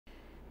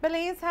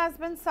Belize has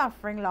been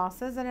suffering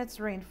losses in its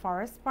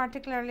rainforests,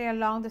 particularly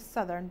along the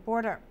southern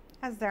border,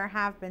 as there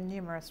have been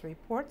numerous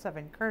reports of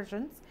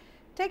incursions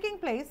taking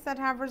place that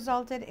have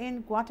resulted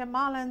in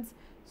Guatemalans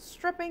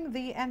stripping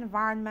the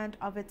environment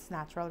of its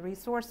natural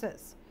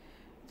resources.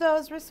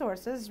 Those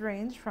resources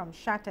range from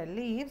shatter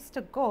leaves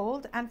to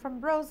gold and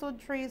from rosewood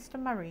trees to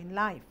marine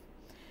life.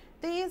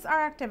 These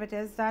are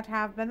activities that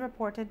have been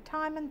reported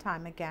time and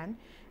time again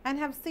and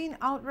have seen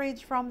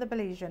outrage from the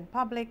Belizean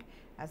public,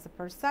 as the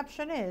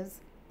perception is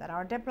that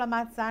our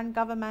diplomats and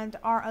government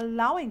are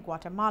allowing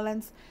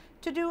Guatemalans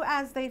to do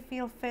as they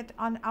feel fit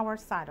on our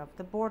side of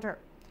the border.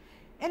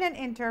 In an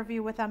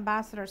interview with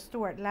Ambassador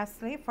Stuart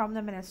Leslie from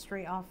the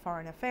Ministry of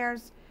Foreign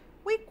Affairs,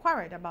 we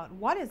queried about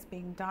what is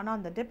being done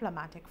on the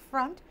diplomatic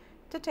front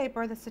to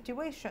taper the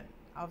situation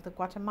of the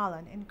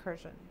Guatemalan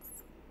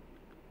incursions.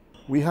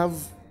 We have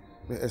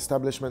the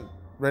establishment,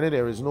 really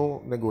there is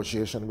no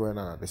negotiation going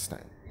on at this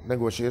time.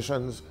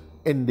 Negotiations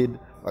ended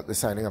at the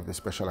signing of the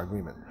special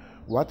agreement.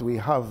 What we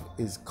have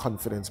is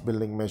confidence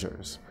building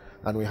measures,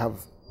 and we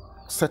have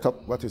set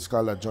up what is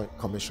called a joint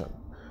commission.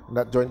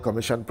 That joint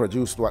commission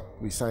produced what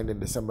we signed in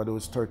December,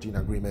 those 13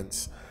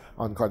 agreements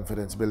on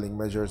confidence building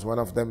measures. One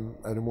of them,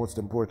 and the most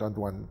important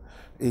one,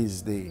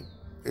 is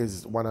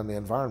one on the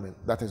environment.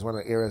 That is one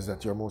of the areas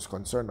that you're most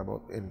concerned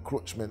about,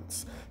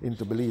 encroachments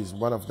into Belize.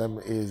 One of them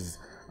is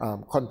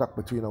contact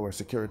between our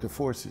security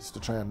forces to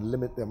try and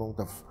limit the amount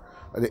of,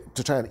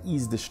 to try and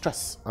ease the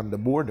stress on the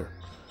border,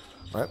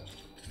 right?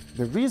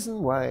 The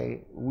reason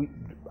why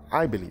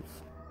I believe,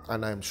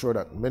 and I'm sure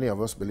that many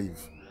of us believe,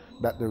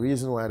 that the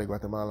reason why the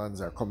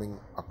Guatemalans are coming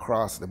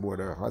across the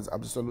border has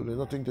absolutely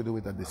nothing to do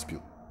with a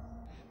dispute.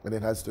 And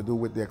it has to do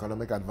with the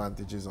economic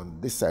advantages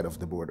on this side of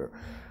the border.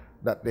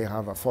 That they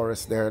have a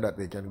forest there that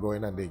they can go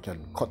in and they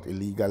can cut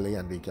illegally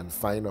and they can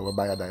find our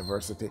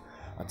biodiversity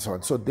and so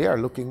on. So they are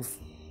looking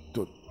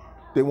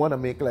they want to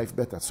make life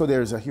better. So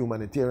there is a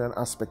humanitarian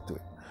aspect to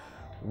it.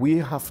 We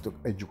have to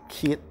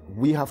educate,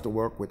 we have to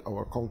work with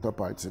our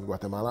counterparts in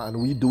Guatemala,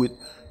 and we do it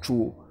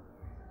through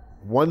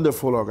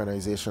wonderful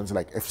organizations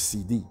like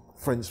FCD,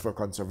 Friends for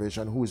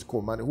Conservation, who is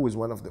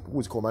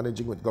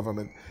co-managing with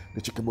government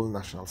the Chiquibul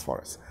National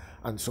Forest.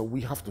 And so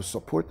we have to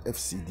support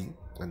FCD,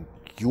 and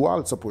you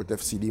all support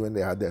FCD when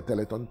they had their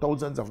telethon.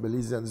 Thousands of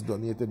Belizeans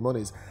donated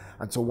monies.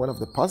 And so one of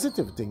the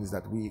positive things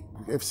that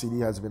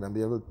FCD has been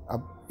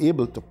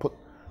able to put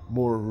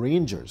more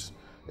rangers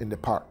in the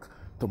park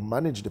to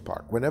manage the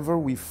park. Whenever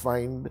the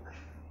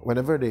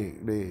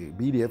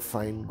BDF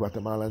find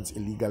Guatemalans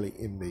illegally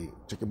in the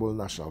Chiquibul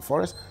National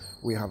Forest,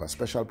 we have a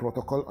special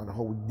protocol on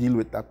how we deal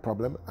with that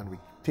problem, and we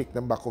take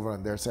them back over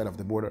on their side of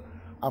the border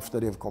after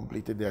they've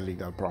completed their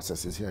legal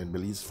processes here in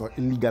Belize for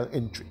illegal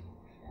entry.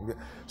 Okay?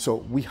 So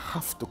we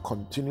have to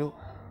continue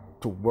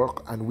to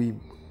work,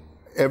 and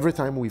every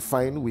time we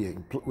find, we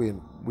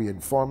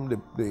inform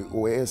the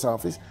OAS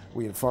office,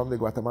 we inform the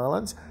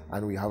Guatemalans,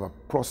 and we have a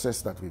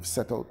process that we've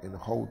set out in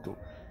how to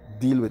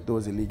deal with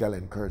those illegal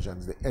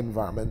incursions. The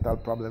environmental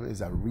problem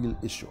is a real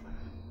issue.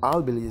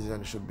 All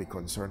Belizeans should be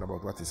concerned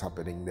about what is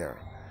happening there.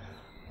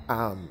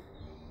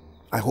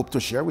 I hope to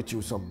share with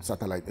you some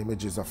satellite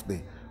images of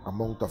the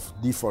amount of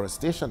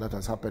deforestation that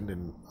has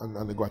happened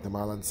on the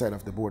Guatemalan side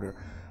of the border,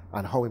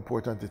 and how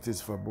important it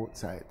is for both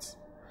sides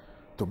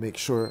to make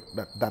sure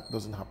that that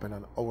doesn't happen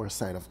on our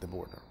side of the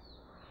border.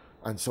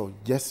 And so,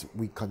 yes,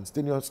 we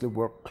continuously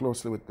work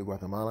closely with the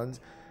Guatemalans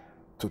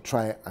to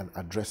try and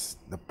address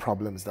the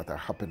problems that are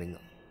happening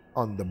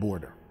on the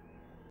border.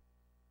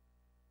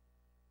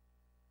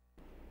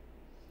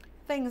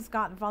 Things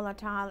got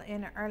volatile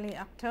in early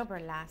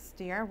October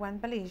last year when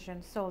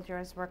Belizean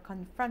soldiers were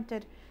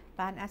confronted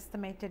by an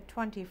estimated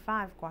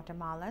 25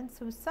 Guatemalans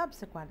who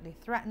subsequently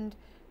threatened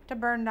to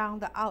burn down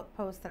the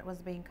outpost that was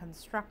being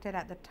constructed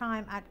at the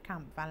time at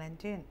Camp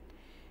Valentin.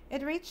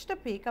 It reached a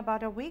peak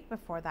about a week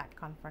before that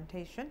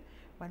confrontation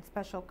when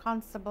Special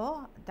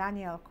Constable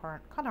Daniel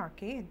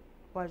Conorky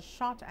was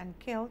shot and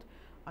killed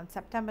on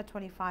September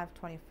 25,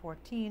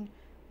 2014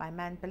 by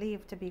men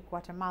believed to be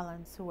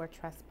Guatemalans who were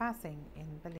trespassing in Belize.